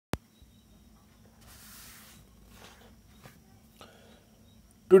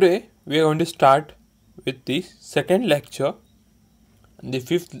Today we are going to start with the second lecture and the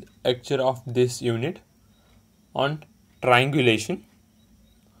fifth lecture of this unit on triangulation.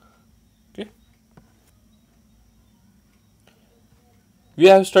 Okay. We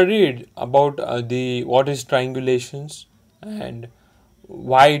have studied about what is triangulations and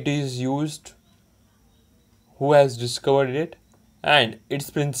why it is used, who has discovered it, and its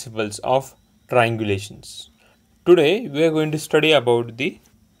principles of triangulations. Today we are going to study about the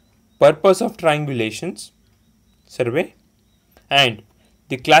purpose of triangulations survey and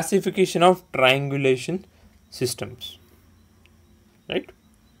the classification of triangulation systems, right?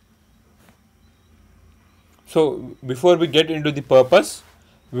 So before we get into the purpose,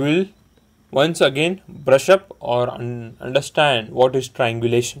 we will once again brush up or understand what is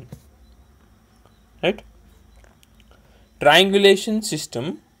triangulation, right? Triangulation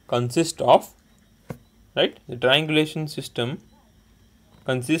system consists of, right? The triangulation system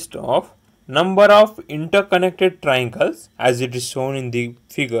consists of number of interconnected triangles, as it is shown in the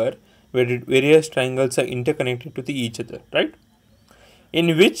figure, where various triangles are interconnected to each other, right?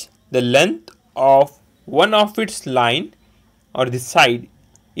 In which the length of one of its line or the side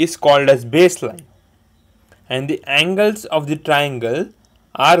is called as baseline, and the angles of the triangle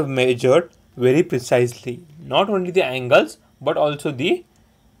are measured very precisely. Not only the angles but also the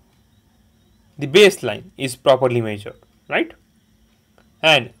baseline is properly measured, right?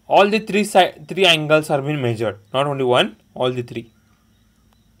 And all the three angles are being measured, not only one, all the three.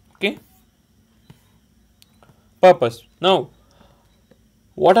 Okay. Purpose. Now,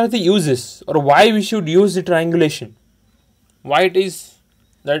 what are the uses, or why we should use the triangulation? Why it is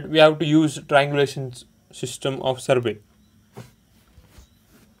that we have to use triangulation system of survey?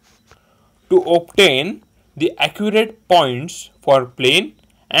 To obtain the accurate points for plane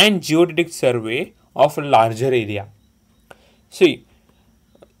and geodetic survey of a larger area. See,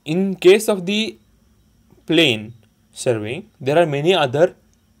 in case of the plane surveying, there are many other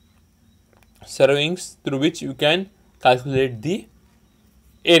surveyings through which you can calculate the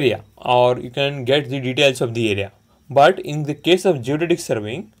area or you can get the details of the area. But in the case of geodetic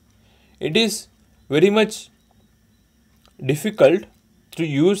surveying, it is very much difficult to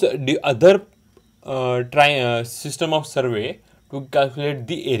use the other system of survey to calculate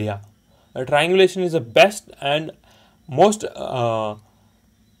the area. Triangulation is the best and most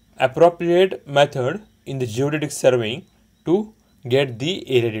appropriate method in the geodetic surveying to get the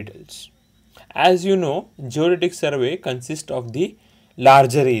area details. As you know, geodetic survey consists of the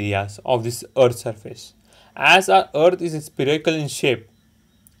larger areas of this earth surface. As our earth is spherical in shape,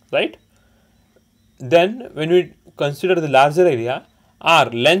 right? Then when we consider the larger area,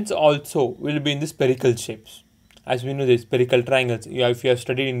 our lengths also will be in the spherical shapes. As we know, the spherical triangles, if you have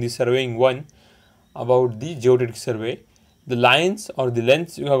studied in the surveying 1 about the geodetic survey, the lines or the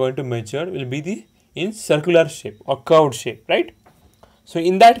lengths you are going to measure will be in circular shape or curved shape, right? So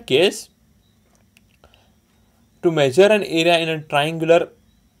in that case, to measure an area in a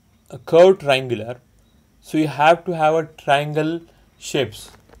curved triangular, so you have to have a triangle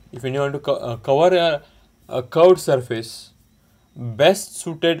shapes. If you want to cover a curved surface, best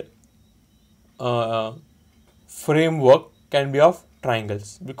suited framework can be of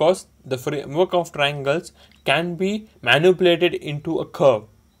triangles, because the framework of triangles can be manipulated into a curve.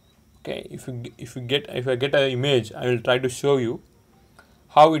 Okay, if I get an image, I will try to show you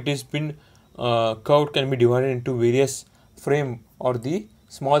how it has been curved can be divided into various frame or the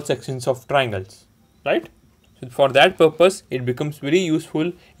small sections of triangles, right? So for that purpose, it becomes very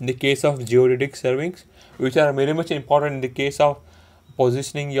useful in the case of geodetic surveyings, which are very much important in the case of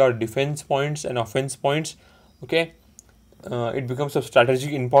positioning your defense points and offense points. Okay, it becomes of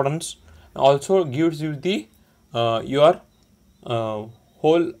strategic importance. Also gives you the your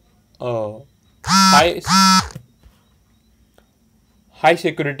whole high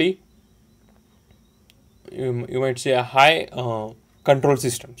security, you might say a high control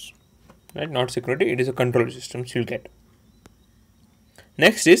systems, right? Not security, it is a control systems you'll get.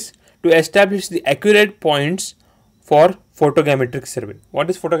 Next is to establish the accurate points for photogrammetric survey. What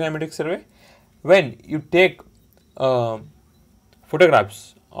is photogrammetric survey? When you take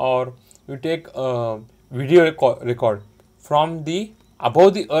photographs or you take video record from the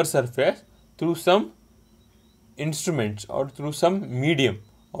above the earth surface through some instruments or through some medium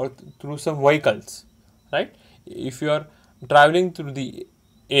or through some vehicles, right? If you are traveling through the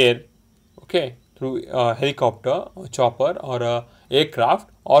air, okay, through a helicopter or chopper or a aircraft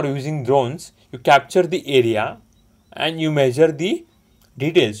or using drones, you capture the area and you measure the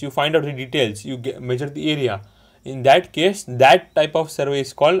details, you find out the details, you measure the area. In that case, that type of survey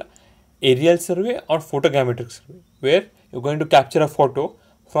is called aerial survey or photogrammetric survey, where you're going to capture a photo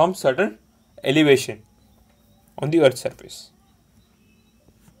from certain elevation on the earth surface.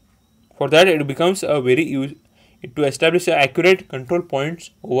 For that, it becomes a very to establish accurate control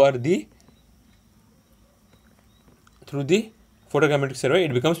points over the through the photogrammetric survey,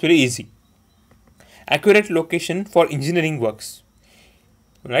 it becomes very easy. Accurate location for engineering works,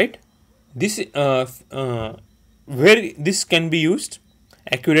 right? This where this can be used.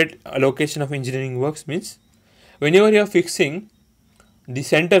 Accurate location of engineering works means whenever you are fixing the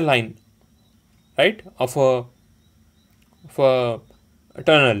center line, right, of a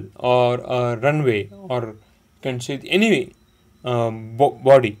tunnel or a runway, or you can say any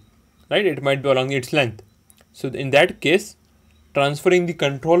body, right? It might be along its length. So in that case, transferring the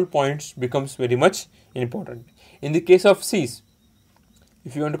control points becomes very much important. In the case of seas,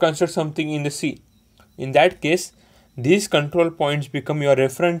 if you want to construct something in the sea, in that case, these control points become your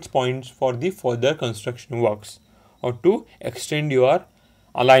reference points for the further construction works or to extend your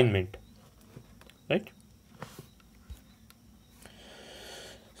alignment, right?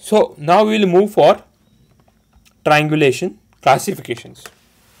 So now we will move for triangulation classifications.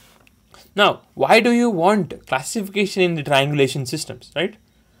 Now, why do you want classification in the triangulation systems, right?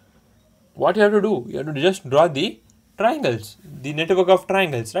 What you have to do, you have to just draw the triangles, the network of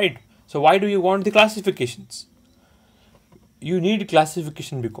triangles, right? So why do you want the classifications? You need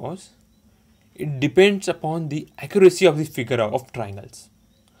classification because it depends upon the accuracy of the figure of triangles.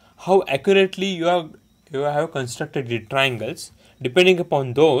 How accurately you have constructed the triangles, depending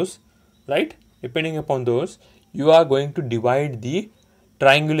upon those, right? Depending upon those, you are going to divide the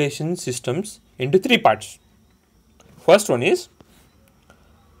triangulation systems into three parts. First one is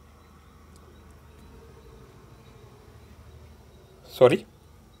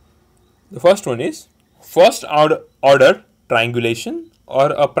the first one is first order triangulation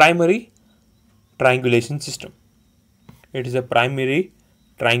or a primary triangulation system. It is a primary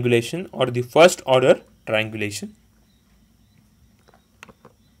triangulation or the first order triangulation.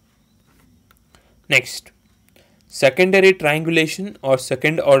 Next, secondary triangulation or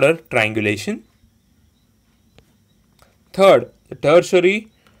second order triangulation. Third, the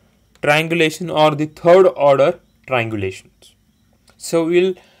tertiary triangulation or the third order triangulations. So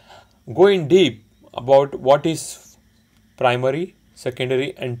we'll go in deep about what is primary,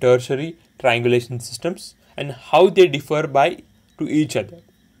 secondary and tertiary triangulation systems and how they differ to each other,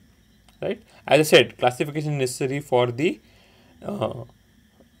 right? As I said, classification is necessary for the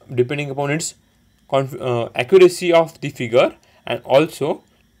depending upon its accuracy of the figure and also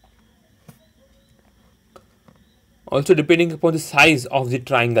depending upon the size of the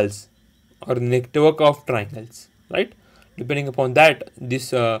triangles or network of triangles, right? Depending upon that,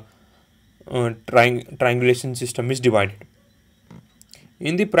 this triangulation system is divided.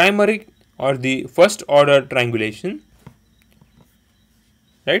 In the primary or the first order triangulation,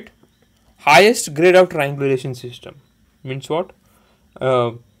 right, highest grade of triangulation system means what?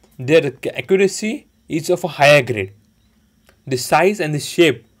 Their accuracy is of a higher grade. The size and the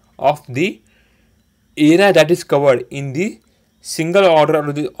shape of the area that is covered in the single order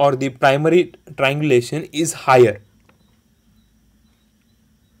or the primary triangulation is higher,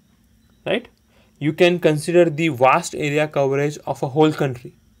 right? You can consider the vast area coverage of a whole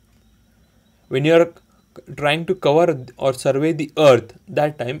country. When you are trying to cover or survey the earth,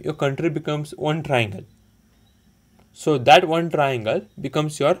 that time your country becomes one triangle. So that one triangle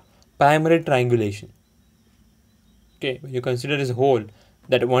becomes your primary triangulation. Okay, when you consider as a whole,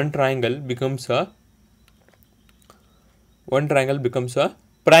 that one triangle becomes a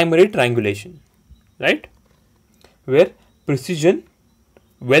primary triangulation, right? Where precision,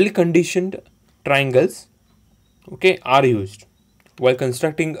 well-conditioned triangles, okay, are used while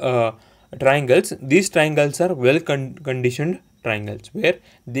constructing triangles. These triangles are well-conditioned triangles where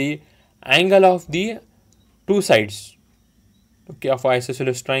the angle of the two sides, okay, of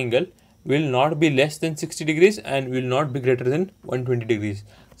isosceles triangle will not be less than 60 degrees and will not be greater than 120 degrees.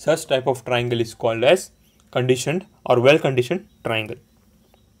 Such type of triangle is called as conditioned or well-conditioned triangle.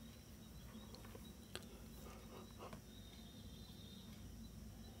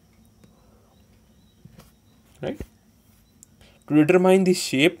 Right? To determine the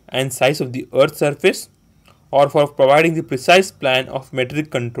shape and size of the earth's surface or for providing the precise plan of metric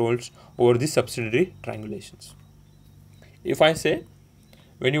controls over the subsidiary triangulations. If I say,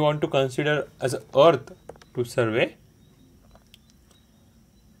 when you want to consider as earth to survey,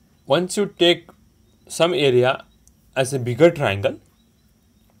 once you take some area as a bigger triangle,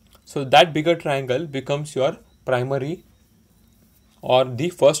 so that bigger triangle becomes your primary or the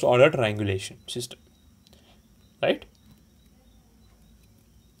first order triangulation system, right?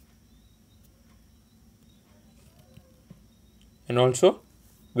 And also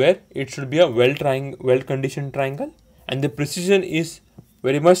where it should be a well conditioned triangle, and the precision is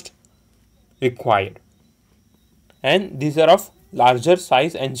very much required, and these are of larger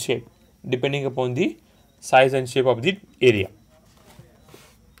size and shape depending upon the size and shape of the area,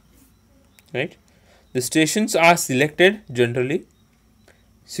 right. The stations are selected generally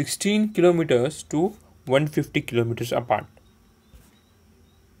 16 kilometers to 150 kilometers apart.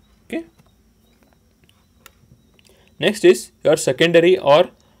 Okay. Next is your secondary or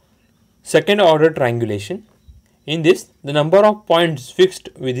second order triangulation. In this, the number of points fixed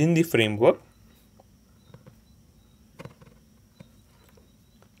within the framework,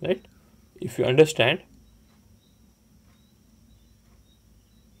 right. If you understand,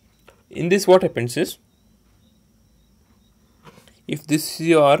 in this what happens is, if this is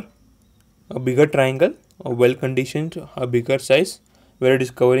your a bigger triangle, a well conditioned, a bigger size, where it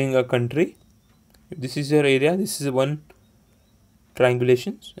is covering a country, if this is your area, this is one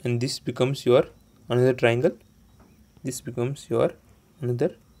triangulation, and this becomes your another triangle, this becomes your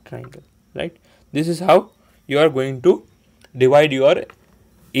another triangle, right. This is how you are going to divide your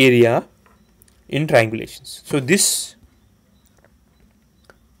area in triangulations. So this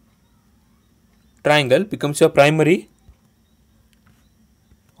triangle becomes your primary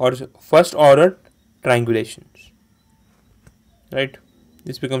or first order triangulations, right.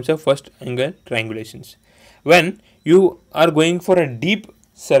 This becomes your first angle triangulations. When you are going for a deep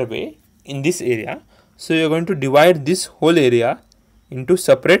survey in this area, so you are going to divide this whole area into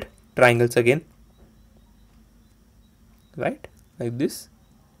separate triangles again, right, like this,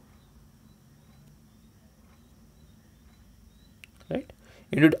 right,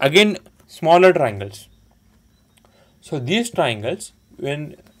 into again smaller triangles. So these triangles,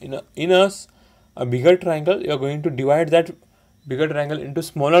 when in a bigger triangle, you are going to divide that bigger triangle into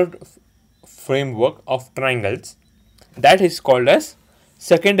smaller framework of triangles. That is called as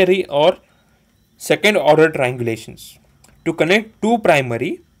secondary or second order triangulations. To connect two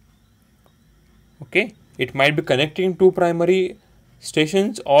primary, okay, it might be connecting two primary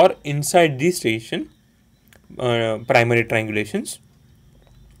stations or inside the station, primary triangulations,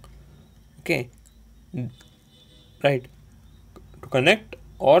 okay, right, to connect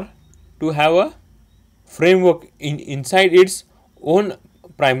or to have a framework inside its own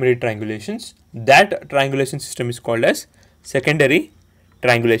primary triangulations. That triangulation system is called as secondary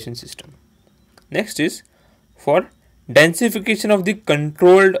triangulation system. Next is for densification of the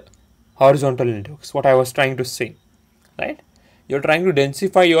controlled horizontal networks. What I was trying to say, right? You are trying to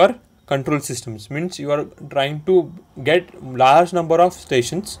densify your control systems, means you are trying to get large number of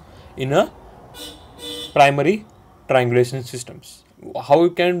stations in a primary triangulation systems. How you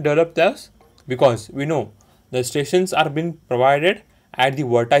can develop this? Because we know the stations are being provided at the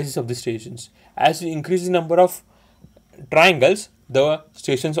vertices of the stations. As you increase the number of triangles, the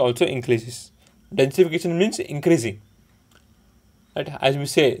stations also increases. Densification means increasing, right? As we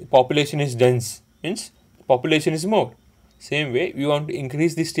say, population is dense, means population is more. Same way, we want to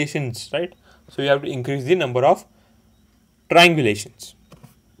increase the stations, right? So you have to increase the number of triangulations.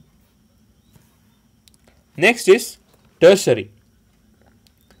 Next is tertiary.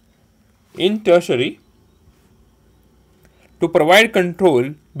 In tertiary, to provide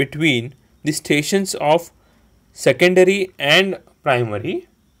control between the stations of secondary and primary,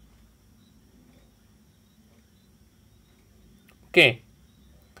 okay,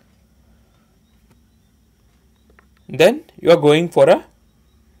 then you are going for a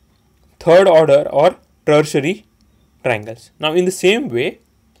third order or tertiary triangles. Now in the same way,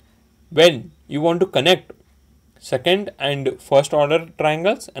 when you want to connect second and first order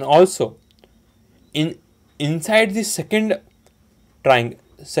triangles, and also inside the secondary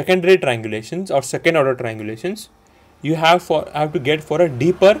triangulations or second order triangulations, you have to get for a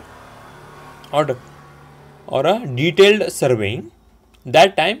deeper order or a detailed surveying.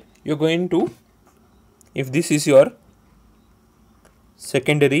 That time you are going to, if this is your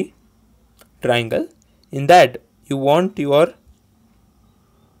secondary triangle, in that you want your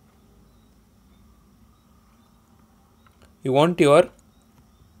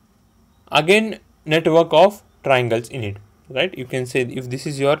again network of triangles in it, right? You can say if this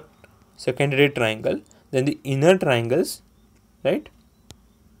is your secondary triangle, then the inner triangles, right,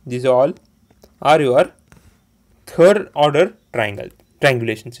 these all are your third order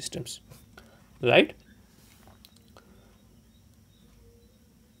triangulation systems, right?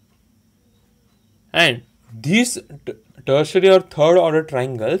 And these tertiary or third order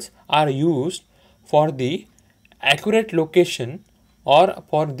triangles are used for the accurate location or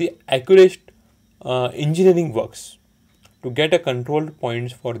for the accurate engineering works, to get a controlled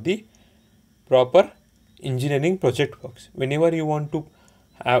points for the proper engineering project works. Whenever you want to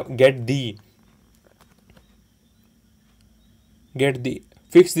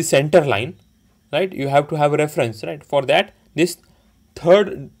fix the center line, right? You have to have a reference, right? For that, this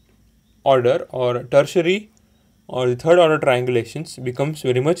third order or tertiary or the third order triangulations becomes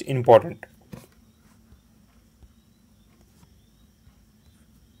very much important.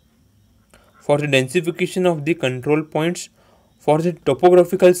 For the densification of the control points for the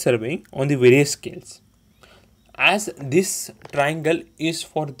topographical surveying on the various scales, as this triangle is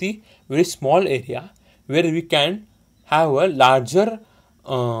for the very small area where we can have a larger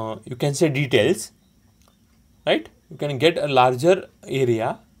you can say details, right? You can get a larger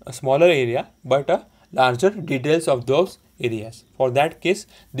area, a smaller area, but a larger details of those areas. For that case,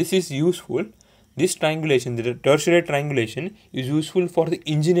 this is useful. This triangulation, the tertiary triangulation, is useful for the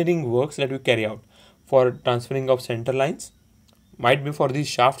engineering works that we carry out, for transferring of center lines, might be for the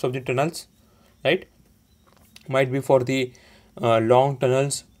shafts of the tunnels, right? Might be for the long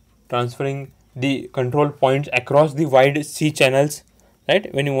tunnels, transferring the control points across the wide sea channels,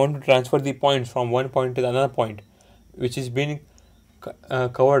 right? When you want to transfer the points from one point to another point, which is being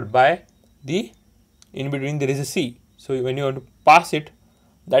covered by the, in between there is a sea, so when you want to pass it,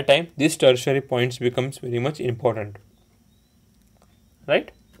 that time this tertiary points becomes very much important,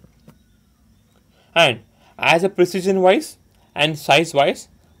 right? And as a precision wise and size wise,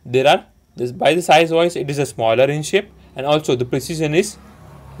 there are this, by the size wise it is a smaller in shape, and also the precision is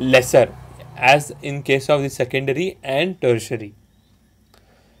lesser as in case of the secondary and tertiary.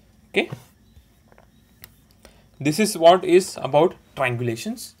 Okay, this is what is about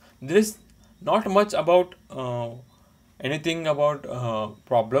triangulations. There is not much about anything about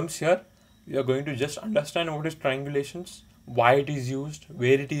problems here. We are going to just understand what is triangulations, why it is used,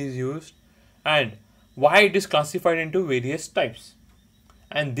 where it is used, and why it is classified into various types.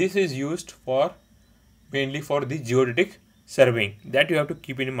 And this is used for mainly for the geodetic surveying, that you have to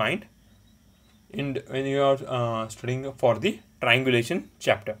keep in mind when you are studying for the triangulation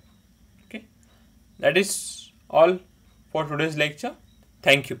chapter. Okay, that is all for today's lecture.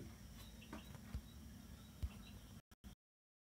 Thank you.